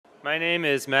My name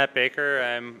is Matt Baker.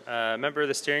 I'm a member of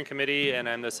the steering committee and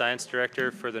I'm the science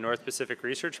director for the North Pacific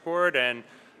Research Board, and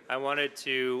I wanted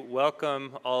to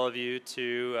welcome all of you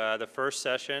to the first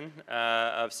session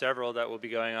of several that will be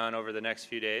going on over the next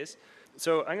few days.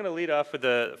 So I'm going to lead off with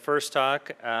the first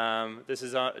talk. This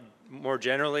is more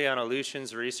generally on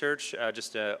Aleutians Research,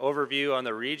 just an overview on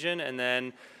the region, and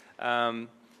then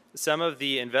some of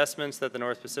the investments that the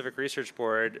North Pacific Research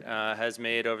Board has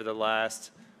made over the last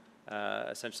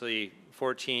essentially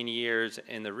 14 years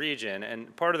in the region.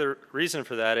 And part of the reason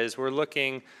for that is we're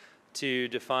looking to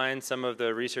define some of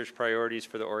the research priorities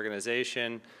for the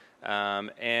organization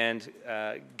and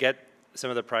get some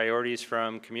of the priorities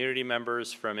from community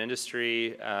members, from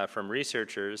industry, from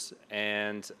researchers,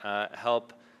 and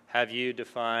help have you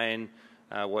define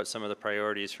what some of the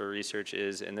priorities for research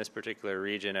is in this particular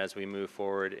region as we move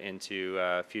forward into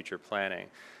future planning.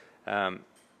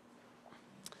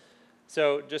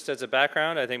 So just as a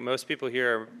background, I think most people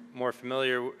here are more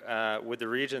familiar with the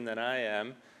region than I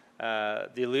am.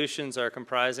 The Aleutians are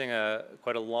comprising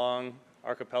quite a long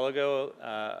archipelago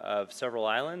of several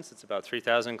islands. It's about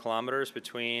 3,000 kilometers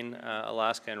between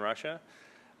Alaska and Russia.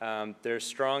 There's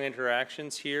strong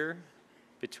interactions here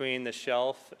between the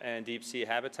shelf and deep sea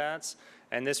habitats.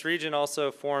 And this region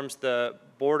also forms the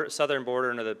southern border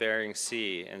into the Bering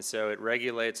Sea. And so it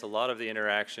regulates a lot of the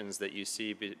interactions that you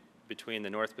see between the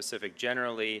North Pacific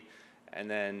generally,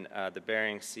 and then the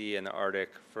Bering Sea and the Arctic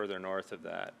further north of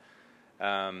that.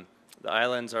 The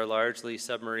islands are largely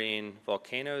submarine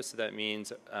volcanoes, so that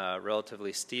means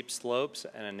relatively steep slopes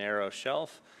and a narrow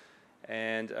shelf.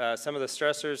 And some of the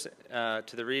stressors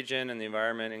to the region and the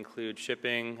environment include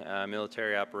shipping,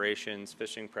 military operations,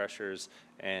 fishing pressures,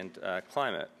 and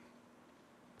climate.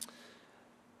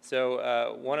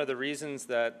 So one of the reasons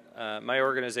that my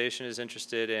organization is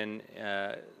interested in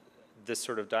this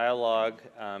sort of dialogue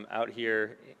out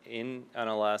here on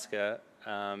Alaska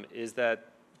is that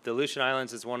the Aleutian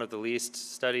Islands is one of the least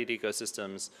studied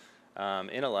ecosystems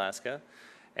in Alaska,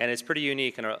 and it's pretty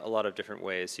unique in a lot of different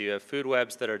ways. So you have food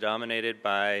webs that are dominated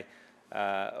by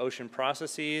ocean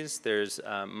processes. There's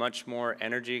much more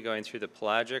energy going through the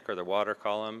pelagic or the water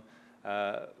column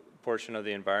portion of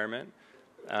the environment.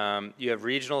 You have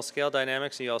regional scale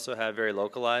dynamics, and you also have very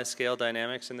localized scale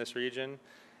dynamics in this region.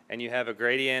 And you have a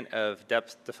gradient of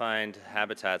depth-defined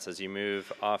habitats as you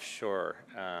move offshore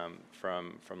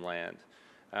from land.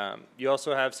 You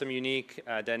also have some unique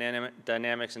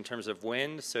dynamics in terms of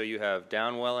wind. So you have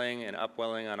downwelling and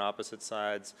upwelling on opposite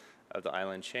sides of the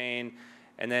island chain.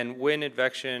 And then wind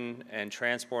advection and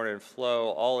transport and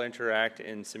flow all interact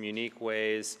in some unique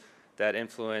ways that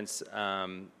influence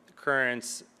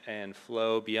currents and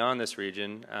flow beyond this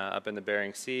region up in the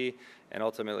Bering Sea and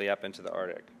ultimately up into the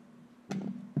Arctic.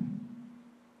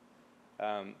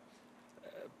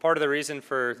 Part of the reason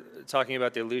for talking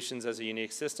about the Aleutians as a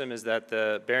unique system is that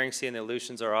the Bering Sea and the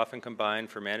Aleutians are often combined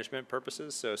for management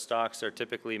purposes, so stocks are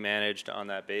typically managed on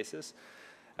that basis.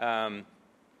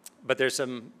 But there's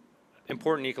some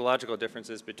important ecological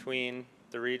differences between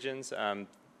the regions. The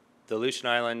Aleutian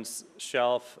Islands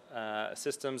shelf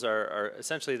systems are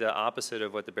essentially the opposite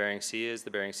of what the Bering Sea is.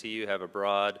 The Bering Sea, you have a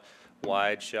broad,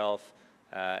 wide shelf,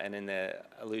 and in the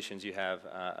Aleutians you have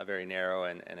a very narrow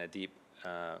and a deep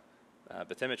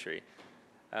bathymetry.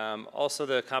 Also,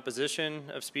 the composition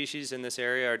of species in this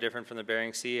area are different from the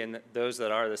Bering Sea, and those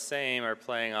that are the same are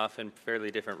playing often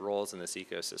fairly different roles in this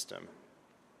ecosystem.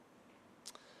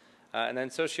 And then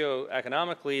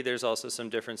socioeconomically, there's also some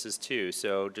differences too.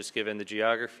 So just given the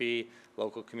geography,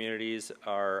 local communities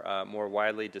are more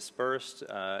widely dispersed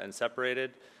and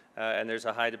separated, and there's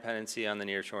a high dependency on the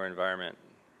nearshore environment.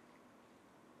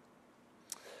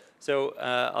 So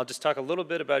I'll just talk a little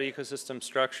bit about ecosystem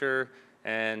structure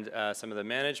and some of the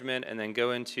management, and then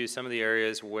go into some of the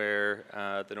areas where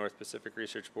the North Pacific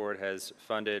Research Board has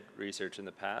funded research in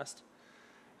the past.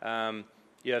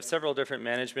 You have several different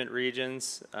management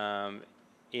regions that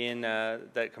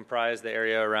comprise the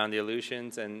area around the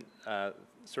Aleutians, and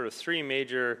sort of three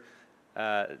major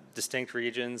distinct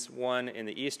regions. One in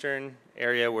the eastern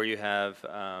area where you have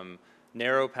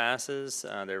narrow passes.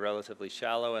 They're relatively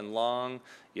shallow and long.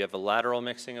 You have a lateral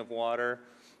mixing of water,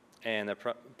 and the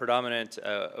predominant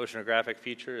oceanographic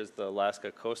feature is the Alaska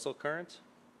coastal current.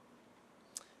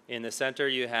 In the center,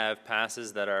 you have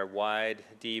passes that are wide,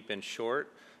 deep, and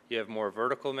short. You have more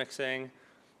vertical mixing,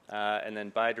 and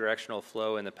then bidirectional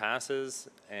flow in the passes,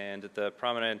 and the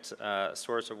prominent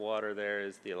source of water there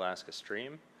is the Alaska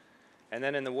Stream. And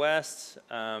then in the west,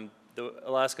 the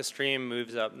Alaska Stream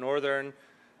moves up northern.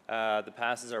 The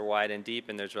passes are wide and deep,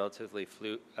 and there's relatively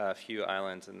few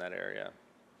islands in that area.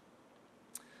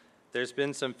 There's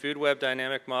been some food web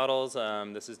dynamic models.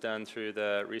 This is done through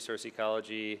the Resource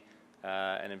Ecology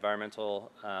and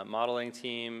Environmental Modeling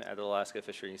team at the Alaska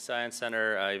Fisheries Science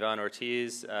Center. Yvonne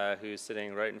Ortiz, who's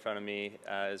sitting right in front of me,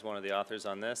 is one of the authors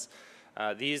on this.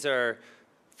 These are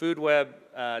food web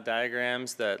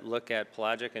diagrams that look at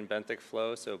pelagic and benthic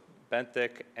flow. So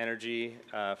benthic energy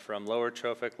from lower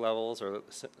trophic levels, or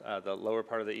the lower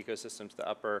part of the ecosystem, to the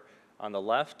upper on the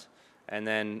left, and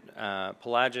then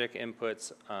pelagic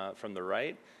inputs from the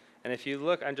right. And if you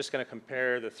look, I'm just going to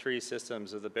compare the three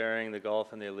systems of the Bering, the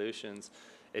Gulf, and the Aleutians.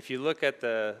 If you look at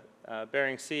the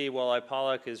Bering Sea, walleye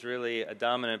pollock is really a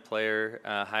dominant player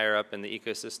higher up in the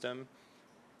ecosystem.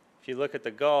 If you look at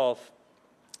the Gulf,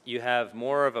 you have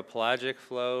more of a pelagic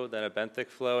flow than a benthic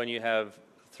flow, and you have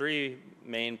three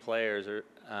main players,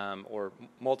 or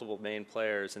multiple main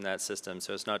players in that system.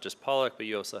 So it's not just pollock, but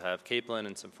you also have capelin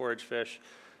and some forage fish,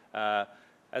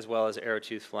 as well as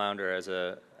arrowtooth flounder as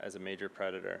a major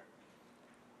predator.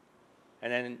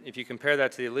 And then if you compare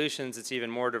that to the Aleutians, it's even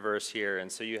more diverse here.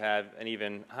 And so you have an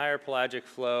even higher pelagic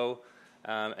flow,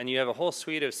 and you have a whole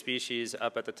suite of species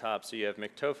up at the top. So you have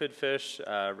myctophid fish,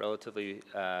 relatively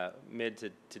mid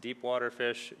to deep water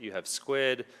fish. You have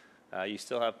squid. You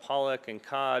still have pollock and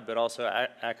cod, but also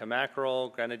aca mackerel,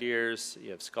 grenadiers.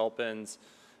 You have sculpins,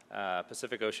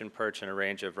 Pacific Ocean perch, and a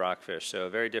range of rockfish. So a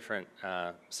very different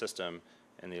system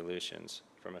in the Aleutians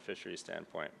from a fishery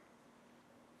standpoint.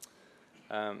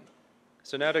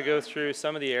 So now to go through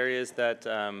some of the areas that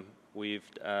we've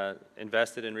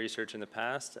invested in research in the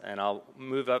past, and I'll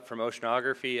move up from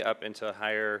oceanography up into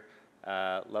higher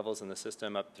levels in the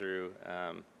system up through,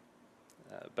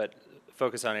 but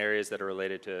focus on areas that are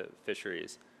related to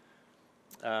fisheries.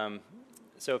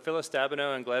 So Phyllis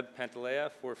Stabenow and Gleb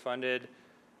Pantaleeff were funded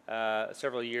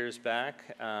several years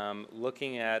back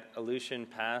looking at Aleutian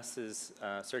passes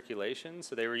circulation.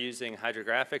 So they were using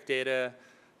hydrographic data,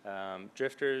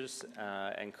 drifters,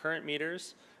 and current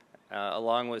meters,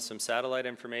 along with some satellite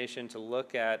information to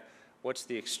look at what's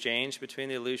the exchange between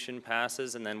the Aleutian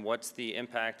passes, and then what's the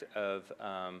impact of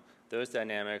those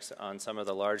dynamics on some of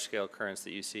the large-scale currents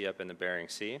that you see up in the Bering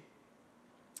Sea.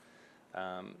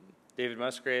 David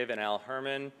Musgrave and Al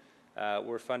Herman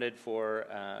were funded for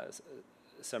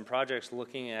some projects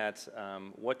looking at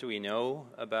what do we know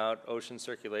about ocean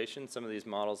circulation. Some of these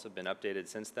models have been updated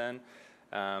since then.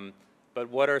 But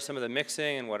what are some of the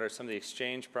mixing and what are some of the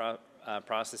exchange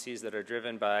processes that are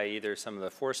driven by either some of the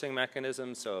forcing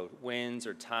mechanisms, so winds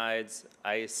or tides,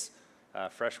 ice,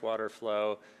 freshwater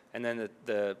flow, and then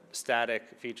the static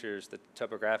features, the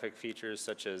topographic features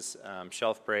such as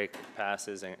shelf break,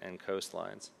 passes, and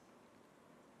coastlines.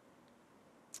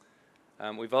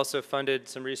 We've also funded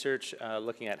some research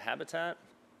looking at habitat.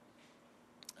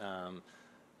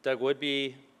 Doug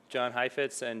Woodby, John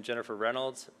Heifetz, and Jennifer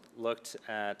Reynolds looked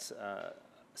at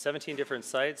 17 different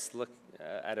sites, looked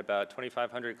at about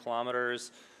 2,500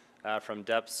 kilometers from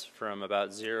depths from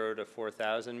about 0 to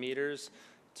 4,000 meters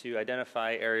to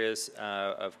identify areas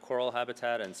of coral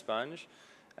habitat and sponge.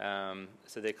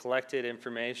 So they collected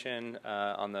information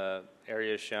on the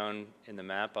areas shown in the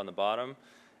map on the bottom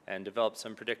and developed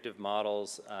some predictive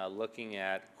models looking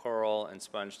at coral and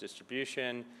sponge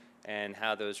distribution and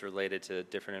how those related to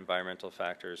different environmental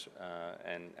factors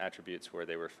and attributes where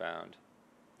they were found.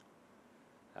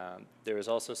 There was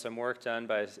also some work done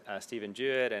by Stephen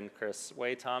Jewett and Chris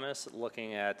Way Thomas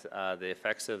looking at the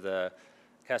effects of the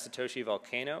Kasatoshi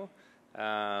volcano,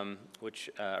 which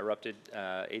erupted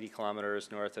 80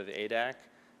 kilometers north of Adak.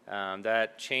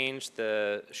 That changed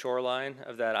the shoreline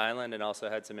of that island and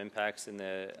also had some impacts in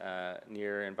the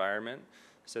near environment.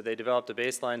 So they developed a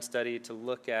baseline study to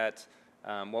look at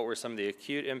what were some of the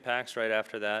acute impacts right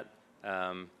after that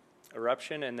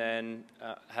eruption, and then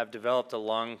have developed a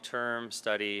long-term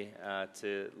study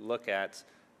to look at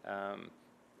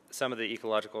some of the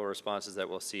ecological responses that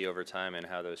we'll see over time and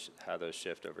how those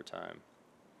shift over time.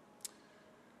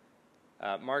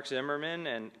 Mark Zimmerman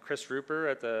and Chris Rupert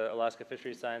at the Alaska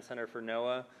Fisheries Science Center for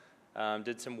NOAA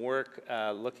did some work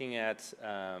looking at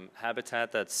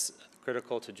habitat that's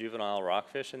critical to juvenile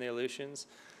rockfish in the Aleutians.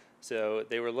 So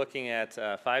they were looking at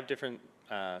 5 different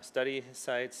study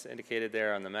sites indicated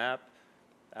there on the map,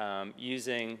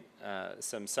 using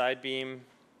some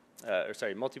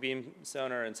multi-beam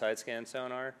sonar and side scan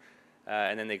sonar,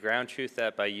 and then they ground truth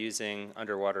that by using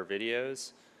underwater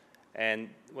videos. And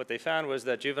what they found was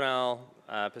that juvenile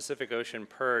Pacific Ocean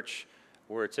perch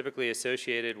were typically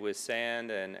associated with sand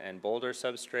and boulder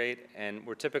substrate, and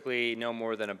were typically no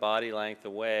more than a body length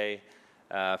away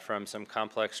from some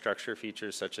complex structure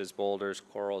features such as boulders,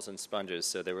 corals, and sponges.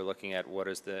 So they were looking at what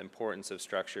is the importance of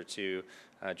structure to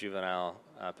juvenile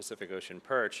Pacific Ocean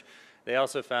perch. They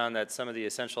also found that some of the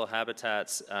essential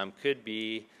habitats could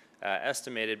be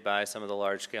estimated by some of the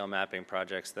large-scale mapping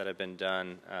projects that have been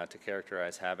done to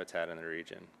characterize habitat in the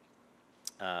region.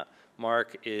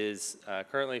 Mark is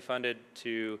currently funded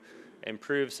to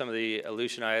improve some of the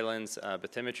Aleutian Islands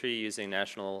bathymetry using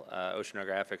National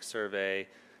Oceanographic Survey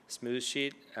smooth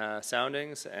sheet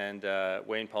soundings, and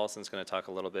Wayne Paulson's going to talk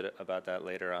a little bit about that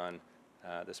later on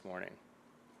this morning.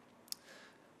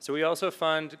 So we also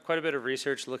fund quite a bit of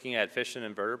research looking at fish and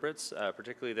invertebrates,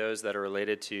 particularly those that are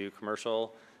related to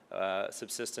commercial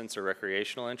subsistence or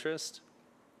recreational interest.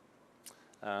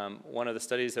 One of the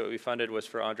studies that we funded was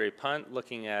for Andre Punt,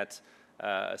 looking at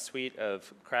a suite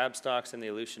of crab stocks in the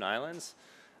Aleutian Islands.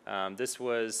 This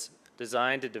was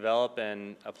designed to develop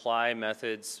and apply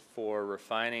methods for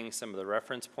refining some of the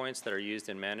reference points that are used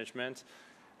in management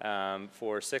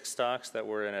for 6 stocks that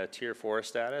were in a Tier 4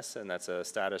 status, and that's a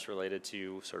status related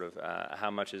to sort of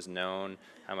how much is known,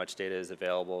 how much data is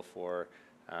available for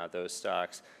those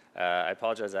stocks. I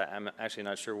apologize, I'm actually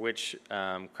not sure which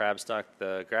crab stock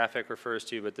the graphic refers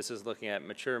to, but this is looking at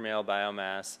mature male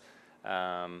biomass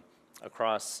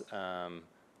across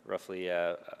roughly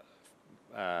a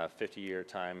 50-year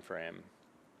time frame.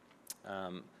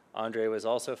 Andre was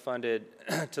also funded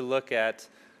to look at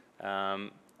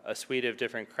a suite of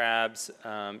different crabs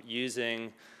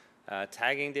using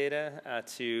tagging data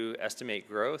to estimate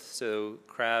growth. So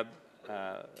crab,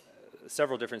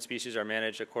 several different species are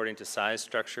managed according to size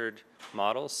structured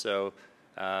models. So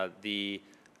the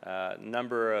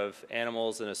number of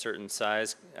animals in a certain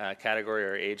size category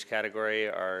or age category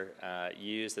are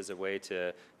used as a way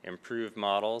to improve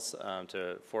models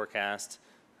to forecast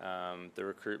the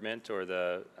recruitment or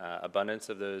the abundance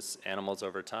of those animals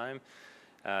over time.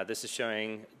 This is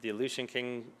showing the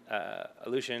Aleutian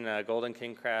golden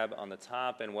king crab on the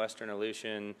top and Western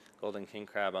Aleutian golden king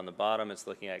crab on the bottom. It's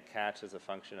looking at catch as a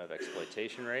function of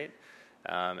exploitation rate.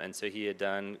 And so he had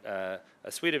done a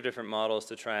suite of different models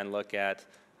to try and look at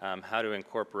how to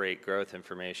incorporate growth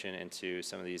information into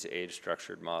some of these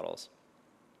age-structured models.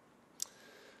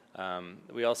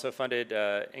 We also funded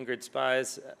Ingrid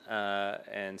Spies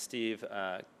and Steve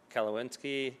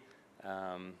Kalawinski.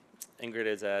 Ingrid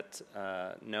is at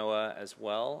NOAA as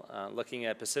well, looking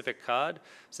at Pacific cod.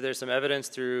 So there's some evidence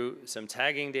through some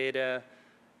tagging data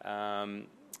and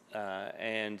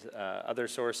other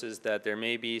sources that there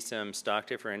may be some stock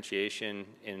differentiation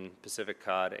in Pacific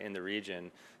cod in the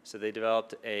region. So they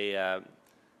developed a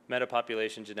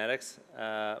metapopulation genetics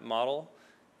model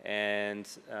and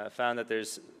found that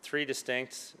there's 3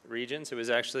 distinct regions. It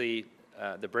was actually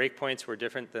the breakpoints were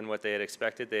different than what they had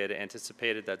expected. They had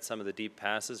anticipated that some of the deep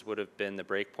passes would have been the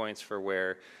breakpoints for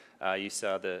where you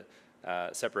saw the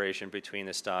separation between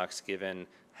the stocks given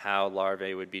how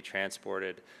larvae would be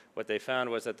transported. What they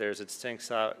found was that there's a distinct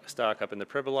stock up in the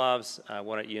Pribilovs,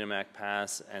 one at Unimac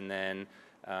Pass, and then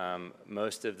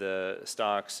most of the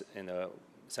stocks in the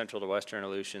central to western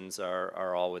Aleutians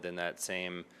are all within that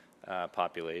same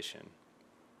population.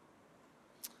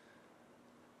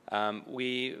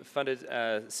 We funded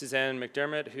Suzanne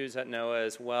McDermott, who's at NOAA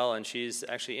as well, and she's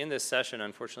actually in this session.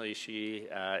 Unfortunately, she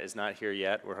is not here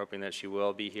yet. We're hoping that she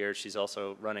will be here. She's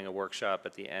also running a workshop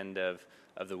at the end of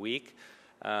the week.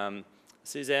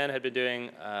 Suzanne had been doing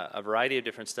a variety of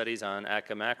different studies on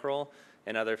Atka mackerel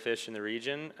and other fish in the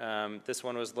region. This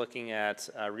one was looking at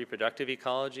reproductive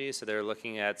ecology, so they're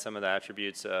looking at some of the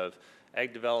attributes of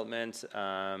egg development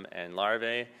and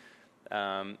larvae.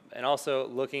 And also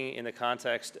looking in the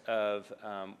context of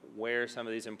where some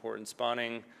of these important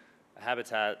spawning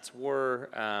habitats were,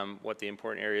 what the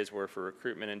important areas were for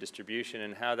recruitment and distribution,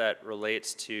 and how that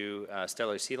relates to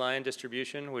stellar sea lion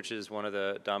distribution, which is one of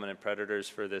the dominant predators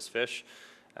for this fish.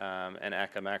 And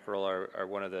Atka mackerel are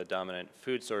one of the dominant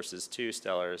food sources to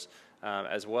stellars,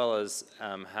 as well as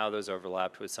how those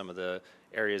overlapped with some of the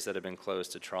areas that have been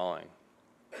closed to trawling.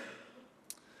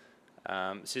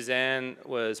 Suzanne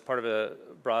was part of a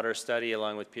broader study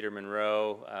along with Peter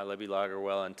Monroe, Libby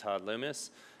Lagerwell, and Todd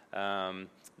Loomis.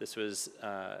 This was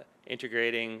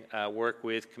integrating work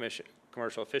with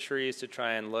commercial fisheries to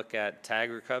try and look at tag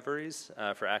recoveries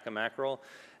for Atka mackerel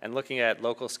and looking at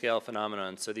local scale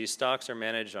phenomenon. So these stocks are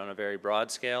managed on a very broad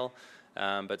scale,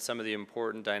 but some of the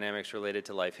important dynamics related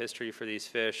to life history for these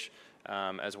fish,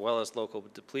 as well as local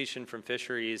depletion from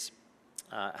fisheries,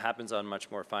 happens on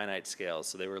much more finite scales.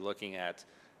 So they were looking at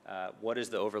what is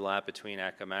the overlap between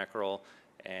Atka mackerel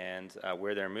and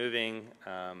where they're moving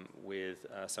with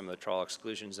some of the trawl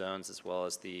exclusion zones as well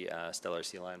as the stellar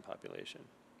sea lion population.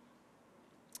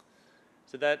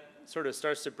 So that sort of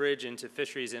starts to bridge into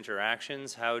fisheries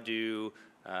interactions. How do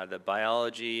the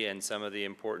biology and some of the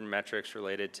important metrics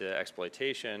related to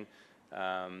exploitation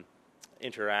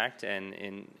interact, and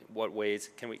in what ways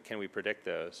can we predict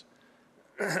those?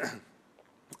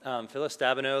 Phyllis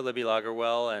Stabenow, Libby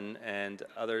Lagerwell, and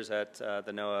others at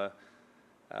the NOAA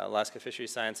Alaska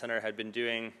Fisheries Science Center had been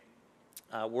doing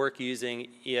work using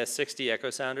ES-60 echo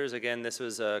sounders. Again, this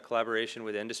was a collaboration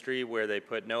with industry where they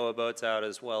put NOAA boats out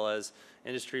as well as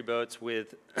industry boats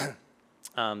with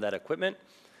that equipment.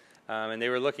 And they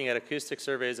were looking at acoustic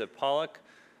surveys of pollock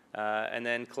and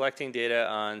then collecting data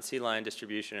on sea lion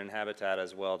distribution and habitat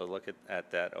as well to look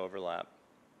at that overlap.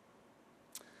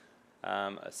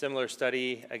 A similar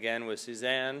study, again, with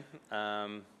Suzanne,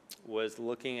 was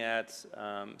looking at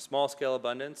small-scale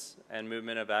abundance and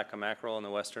movement of Acca mackerel in the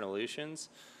western Aleutians.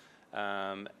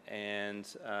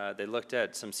 They looked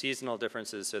at some seasonal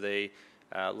differences. So they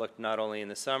looked not only in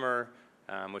the summer,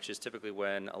 which is typically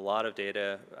when a lot of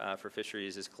data for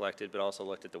fisheries is collected, but also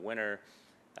looked at the winter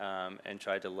and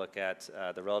tried to look at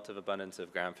the relative abundance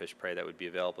of groundfish prey that would be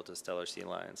available to stellar sea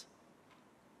lions.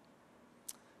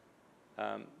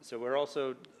 So we're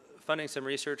also funding some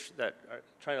research that are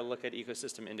trying to look at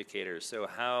ecosystem indicators. So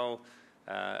how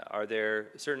are there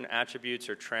certain attributes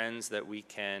or trends that we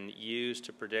can use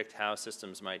to predict how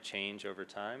systems might change over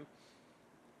time?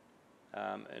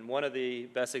 And one of the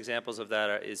best examples of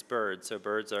that is birds. So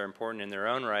birds are important in their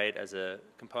own right as a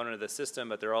component of the system,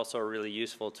 but they're also a really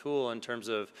useful tool in terms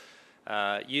of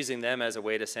using them as a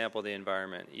way to sample the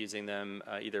environment, using them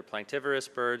either planktivorous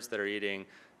birds that are eating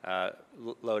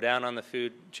low down on the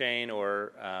food chain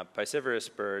or piscivorous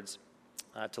birds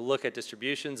to look at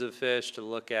distributions of fish, to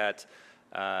look at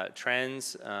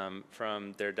trends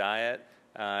from their diet,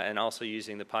 and also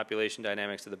using the population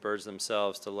dynamics of the birds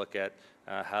themselves to look at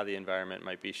how the environment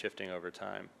might be shifting over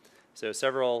time. So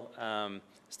several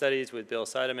studies with Bill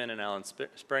Seidemann and Alan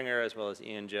Springer, as well as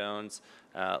Ian Jones,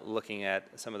 looking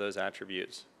at some of those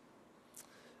attributes.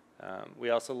 We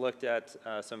also looked at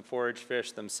some forage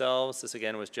fish themselves. This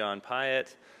again was John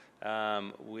Pyatt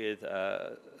with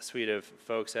a suite of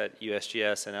folks at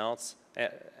USGS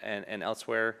and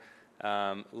elsewhere,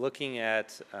 looking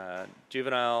at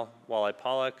juvenile walleye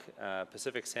pollock,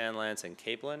 Pacific sand lance, and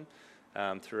capelin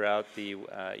throughout the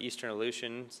eastern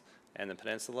Aleutians and the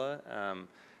peninsula.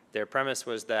 Their premise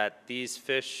was that these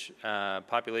fish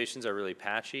populations are really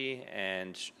patchy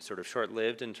and sort of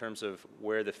short-lived in terms of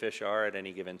where the fish are at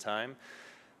any given time.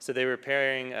 So they were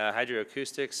pairing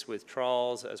hydroacoustics with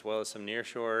trawls as well as some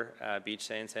nearshore beach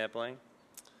sand sampling,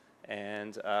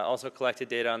 and also collected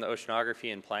data on the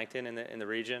oceanography and plankton in the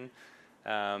region,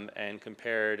 and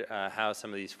compared how some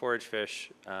of these forage fish,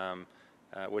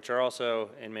 which are also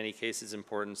in many cases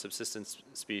important subsistence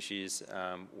species,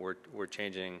 were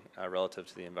changing relative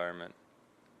to the environment.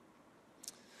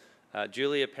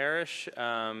 Julia Parrish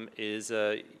is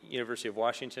a University of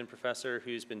Washington professor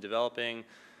who's been developing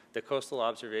the Coastal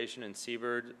Observation and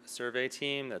Seabird Survey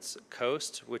Team, that's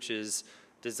COAST, which is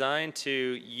designed to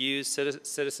use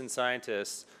citizen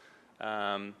scientists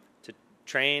to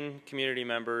train community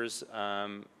members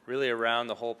really around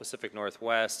the whole Pacific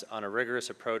Northwest on a rigorous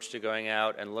approach to going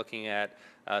out and looking at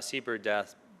seabird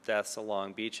deaths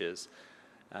along beaches,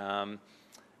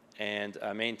 and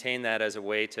maintain that as a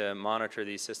way to monitor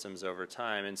these systems over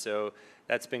time. And so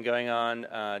that's been going on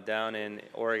down in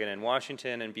Oregon and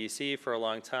Washington and BC for a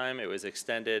long time. It was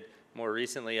extended more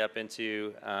recently up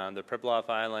into the Pribilof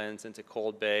Islands, into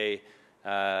Cold Bay,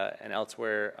 and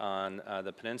elsewhere on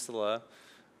the peninsula,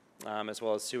 as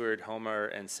well as Seward, Homer,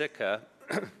 and Sitka.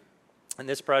 And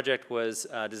this project was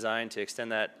designed to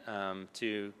extend that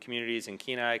to communities in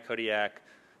Kenai, Kodiak,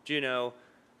 Juneau,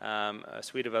 a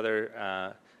suite of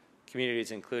other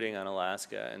communities, including on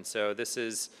Alaska. And so this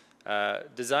is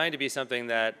designed to be something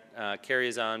that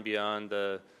carries on beyond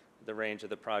the range of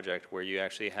the project, where you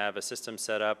actually have a system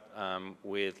set up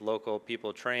with local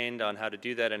people trained on how to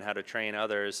do that and how to train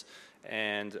others,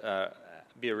 and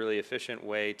be a really efficient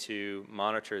way to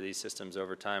monitor these systems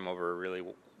over time over a really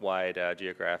wide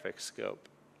geographic scope.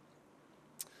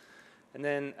 And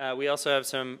then we also have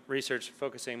some research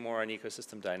focusing more on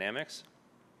ecosystem dynamics.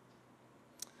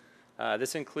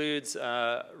 This includes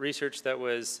research that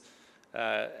was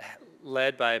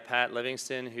led by Pat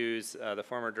Livingston, who's the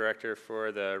former director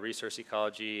for the Resource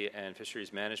Ecology and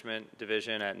Fisheries Management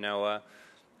Division at NOAA.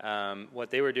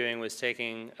 What they were doing was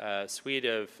taking a suite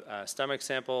of stomach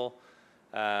sample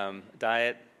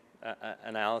diet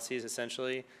analyses,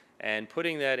 essentially, and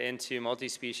putting that into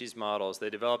multi-species models. They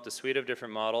developed a suite of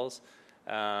different models,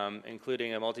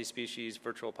 including a multi-species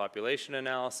virtual population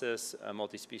analysis, a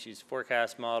multi-species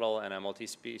forecast model, and a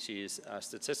multi-species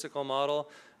statistical model.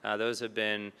 Those have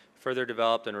been further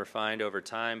developed and refined over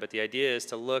time, but the idea is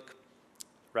to look,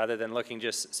 rather than looking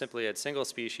just simply at single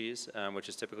species, which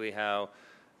is typically how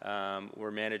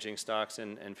we're managing stocks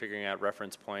and figuring out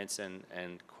reference points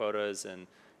and quotas and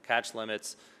catch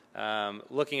limits,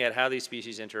 looking at how these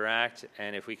species interact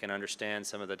and if we can understand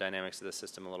some of the dynamics of the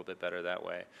system a little bit better that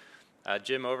way.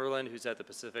 Jim Overland, who's at the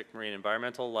Pacific Marine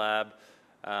Environmental Lab,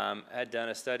 had done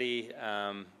a study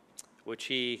which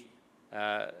he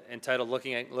entitled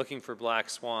Looking for Black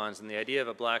Swans. And the idea of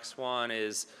a black swan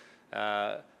is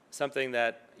something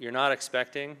that you're not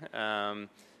expecting.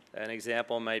 An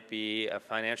example might be a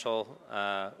financial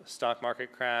stock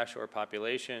market crash or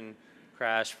population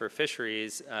crash for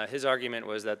fisheries. His argument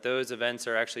was that those events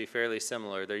are actually fairly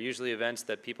similar. They're usually events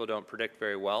that people don't predict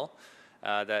very well,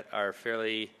 that are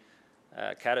fairly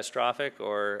catastrophic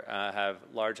or have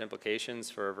large implications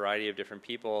for a variety of different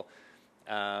people.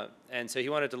 And so he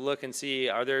wanted to look and see,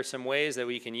 are there some ways that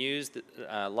we can use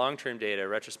long-term data,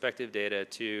 retrospective data,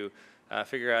 to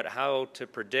figure out how to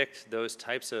predict those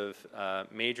types of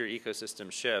major ecosystem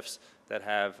shifts that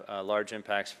have large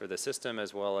impacts for the system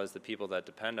as well as the people that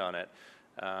depend on it,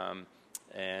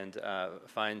 and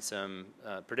find some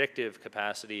predictive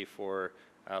capacity for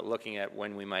looking at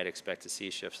when we might expect to see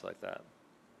shifts like that.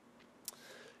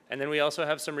 And then we also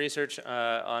have some research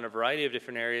on a variety of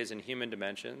different areas in human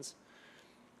dimensions.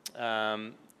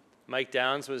 Mike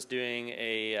Downs was doing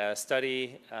a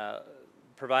study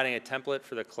providing a template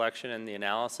for the collection and the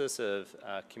analysis of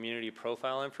community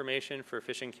profile information for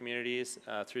fishing communities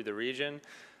through the region.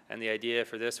 And the idea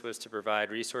for this was to provide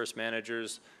resource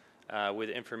managers with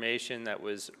information that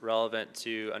was relevant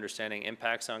to understanding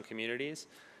impacts on communities.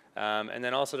 And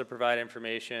then also to provide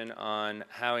information on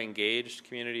how engaged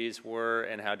communities were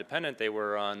and how dependent they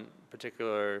were on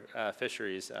particular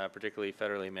fisheries, particularly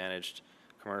federally managed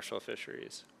commercial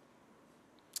fisheries.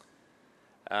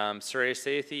 Suresh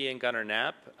Sethi and Gunnar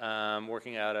Knapp,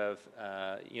 working out of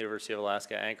University of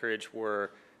Alaska Anchorage,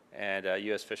 and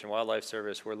U.S. Fish and Wildlife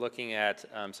Service, were looking at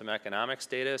some economics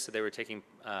data. So they were taking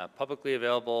publicly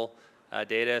available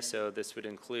data. So this would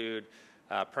include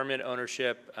permit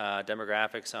ownership,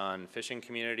 demographics on fishing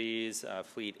communities,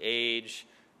 fleet age,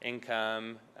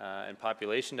 income, and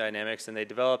population dynamics. And they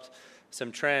developed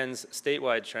some trends,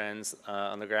 statewide trends,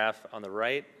 on the graph on the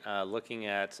right, looking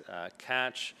at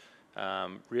catch,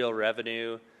 real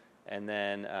revenue, and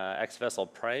then ex-vessel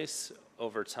price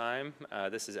over time.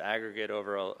 This is aggregate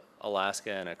over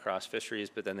Alaska and across fisheries,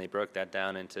 but then they broke that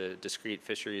down into discrete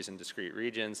fisheries and discrete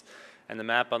regions. And the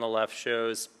map on the left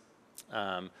shows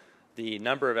the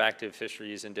number of active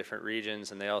fisheries in different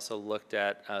regions, and they also looked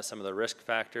at some of the risk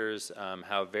factors,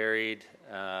 how varied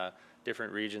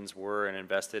different regions were and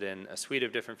invested in a suite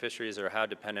of different fisheries, or how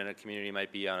dependent a community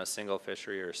might be on a single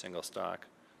fishery or a single stock.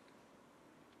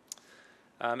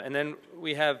 And then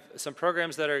we have some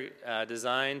programs that are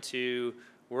designed to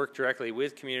work directly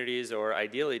with communities, or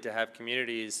ideally to have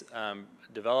communities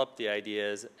develop the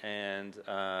ideas and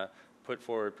put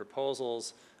forward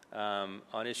proposals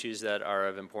on issues that are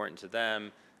of importance to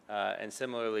them. And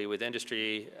similarly with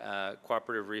industry,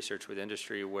 cooperative research with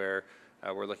industry, where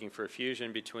we're looking for a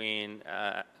fusion between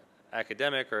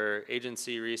academic or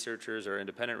agency researchers or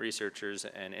independent researchers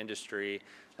and industry,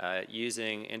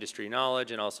 using industry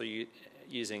knowledge and also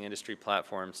using industry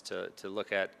platforms to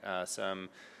look at some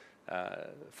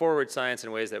forward science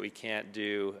in ways that we can't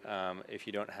do if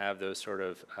you don't have those sort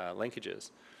of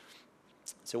linkages.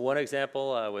 So one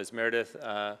example was Meredith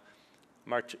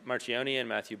Marchioni and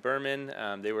Matthew Berman.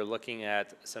 They were looking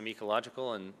at some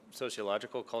ecological and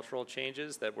sociological cultural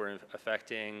changes that were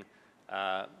affecting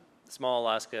small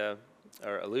Alaska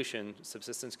or Aleutian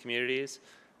subsistence communities,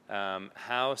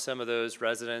 how some of those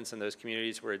residents and those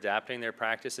communities were adapting their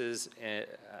practices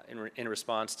in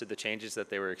response to the changes that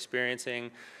they were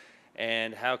experiencing,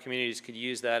 and how communities could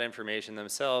use that information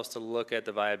themselves to look at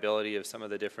the viability of some of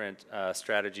the different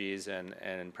strategies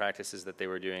and practices that they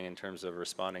were doing in terms of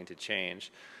responding to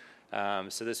change.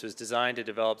 So this was designed to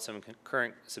develop some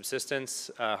current subsistence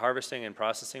harvesting and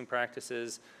processing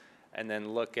practices, and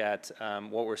then look at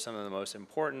what were some of the most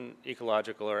important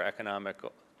ecological or economic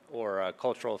or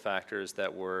cultural factors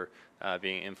that were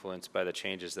being influenced by the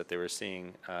changes that they were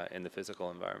seeing in the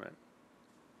physical environment.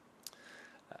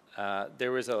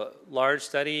 There was a large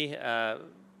study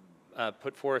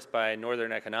put forth by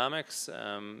Northern Economics.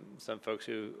 Some folks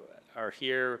who are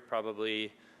here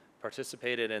probably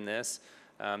participated in this.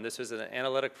 This was an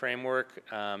analytic framework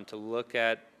to look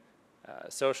at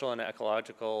social and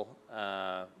ecological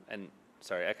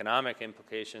economic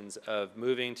implications of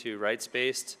moving to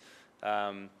rights-based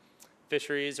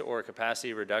fisheries or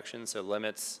capacity reduction, so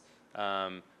limits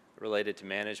related to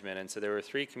management. And so there were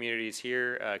three communities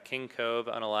here, King Cove,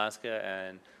 Unalaska,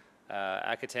 and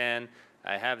Akitan,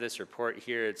 I have this report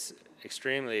here. It's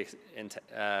extremely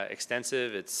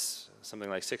extensive. It's something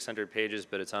like 600 pages,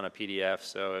 but it's on a PDF.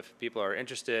 So if people are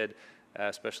interested,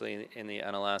 especially in the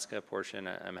Unalaska portion,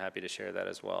 I'm happy to share that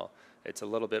as well. It's a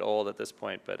little bit old at this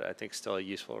point, but I think still a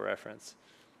useful reference.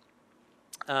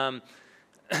 And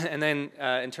then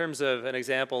in terms of an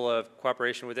example of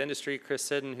cooperation with industry, Chris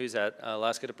Sidden, who's at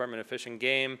Alaska Department of Fish and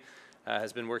Game,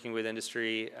 has been working with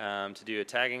industry to do a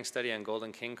tagging study on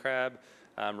golden king crab.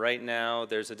 Right now,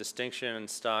 there's a distinction in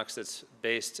stocks that's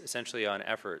based essentially on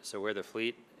effort, so where the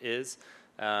fleet is.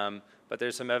 But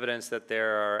there's some evidence that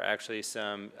there are actually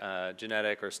some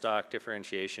genetic or stock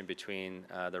differentiation between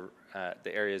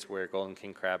the areas where golden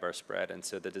king crab are spread. And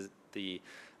so the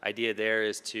idea there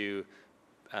is to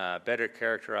better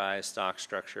characterize stock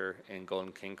structure in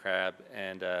golden king crab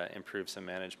and improve some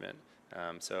management.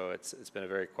 So it's been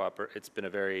a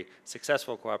very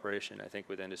successful cooperation, I think,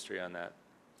 with industry on that.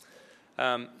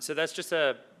 So that's just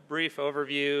a brief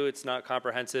overview. It's not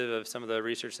comprehensive of some of the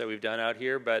research that we've done out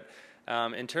here, but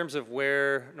in terms of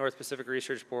where North Pacific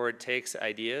Research Board takes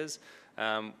ideas,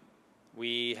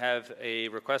 we have a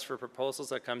request for proposals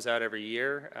that comes out every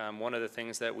year. One of the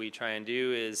things that we try and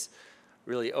do is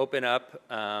really open up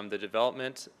the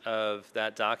development of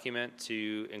that document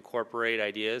to incorporate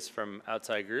ideas from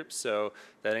outside groups. So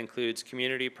that includes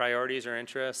community priorities or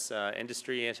interests,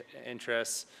 industry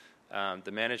interests,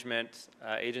 the management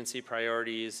agency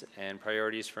priorities, and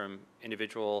priorities from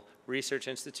individual research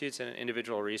institutes and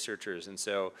individual researchers. And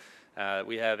so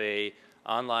we have a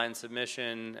online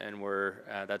submission, and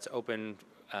that's open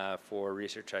for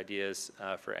research ideas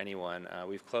for anyone.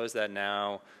 We've closed that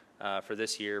now for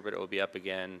this year, but it will be up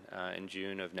again in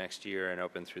June of next year and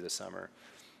open through the summer.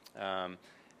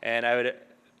 And I would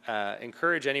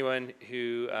encourage anyone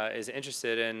who is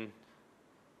interested in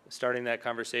starting that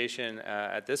conversation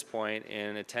at this point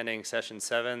in attending session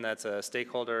 7. That's a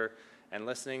stakeholder and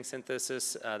listening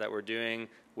synthesis that we're doing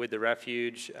with the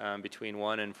refuge between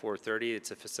 1 and 4:30.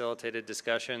 It's a facilitated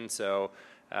discussion, so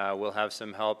we'll have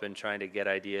some help in trying to get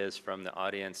ideas from the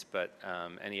audience, but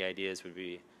any ideas would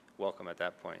be welcome at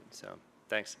that point. So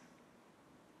thanks.